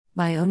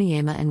By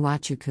Onyema and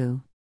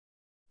Nwachukwu.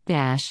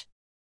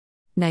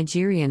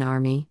 Nigerian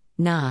Army,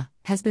 NA,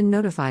 has been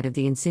notified of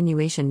the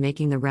insinuation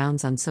making the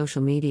rounds on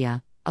social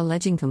media,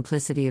 alleging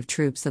complicity of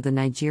troops of the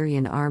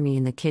Nigerian Army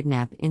in the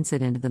kidnap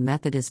incident of the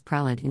Methodist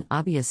prelate in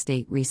Abia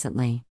State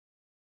recently.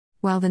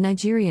 While the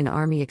Nigerian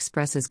Army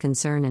expresses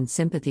concern and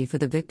sympathy for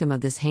the victim of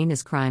this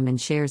heinous crime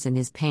and shares in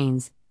his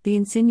pains, the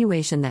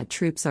insinuation that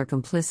troops are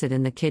complicit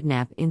in the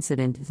kidnap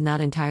incident is not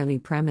entirely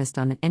premised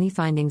on any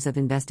findings of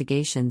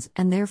investigations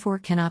and therefore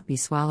cannot be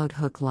swallowed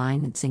hook,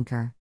 line, and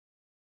sinker.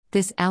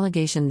 This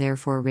allegation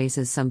therefore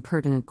raises some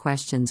pertinent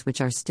questions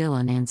which are still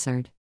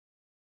unanswered.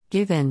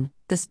 Given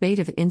the spate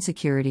of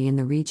insecurity in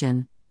the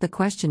region, the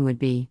question would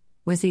be,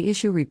 was the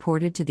issue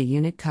reported to the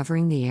unit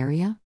covering the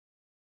area?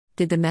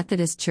 Did the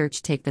Methodist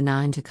Church take the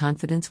NA into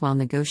confidence while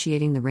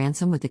negotiating the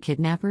ransom with the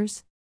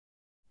kidnappers?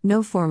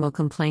 No formal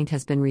complaint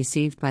has been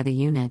received by the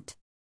unit.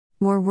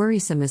 More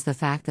worrisome is the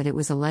fact that it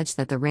was alleged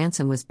that the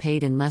ransom was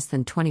paid in less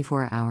than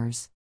 24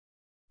 hours.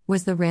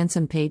 Was the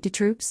ransom paid to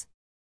troops?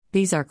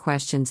 These are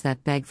questions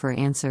that beg for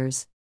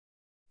answers.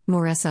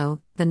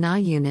 Moreso, the NA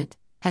unit,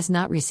 has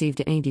not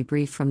received any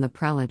debrief from the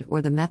prelate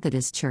or the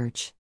Methodist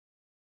Church.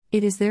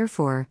 It is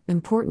therefore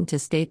important to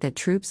state that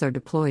troops are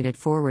deployed at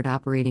Forward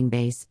Operating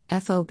Base,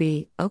 FOB,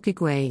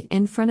 Okigwe,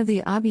 in front of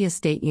the Abia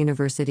State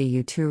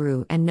University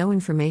Uturu, and no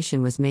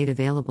information was made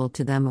available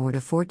to them or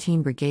to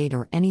 14 Brigade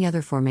or any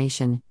other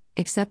formation,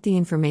 except the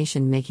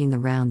information making the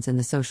rounds in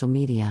the social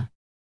media.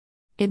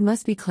 It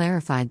must be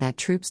clarified that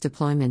troops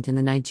deployment in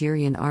the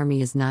Nigerian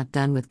Army is not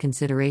done with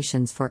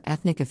considerations for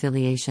ethnic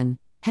affiliation,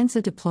 hence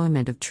a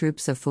deployment of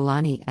troops of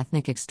Fulani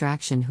ethnic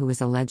extraction who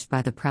is alleged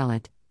by the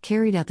prelate,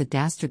 carried out the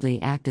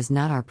dastardly act is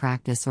not our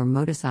practice or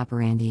modus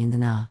operandi in the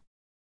NA.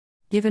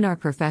 Given our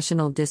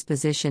professional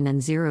disposition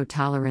and zero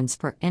tolerance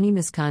for any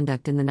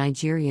misconduct in the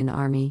Nigerian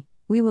Army,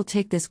 we will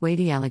take this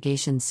weighty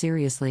allegation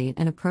seriously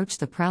and approach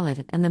the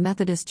prelate and the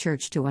Methodist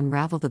Church to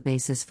unravel the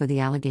basis for the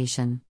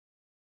allegation.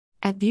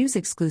 At Views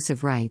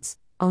Exclusive Rights,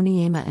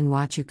 Onyema and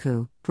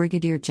Nwachukwu,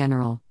 Brigadier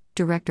General,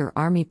 Director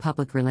Army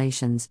Public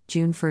Relations,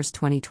 June 1,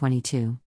 2022.